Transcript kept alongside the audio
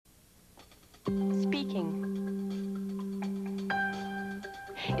Speaking.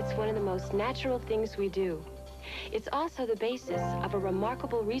 It's one of the most natural things we do. It's also the basis of a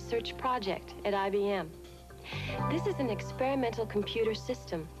remarkable research project at IBM. This is an experimental computer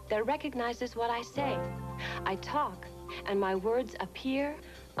system that recognizes what I say. I talk, and my words appear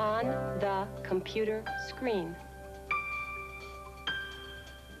on the computer screen.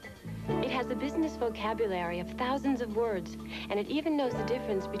 It has a business vocabulary of thousands of words, and it even knows the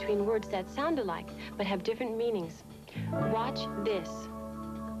difference between words that sound alike but have different meanings. Watch this.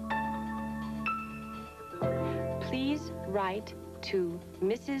 Please write to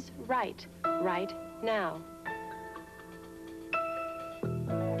Mrs. Wright right now.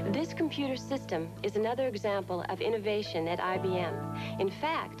 This computer system is another example of innovation at IBM. In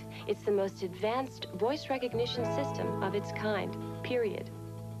fact, it's the most advanced voice recognition system of its kind, period.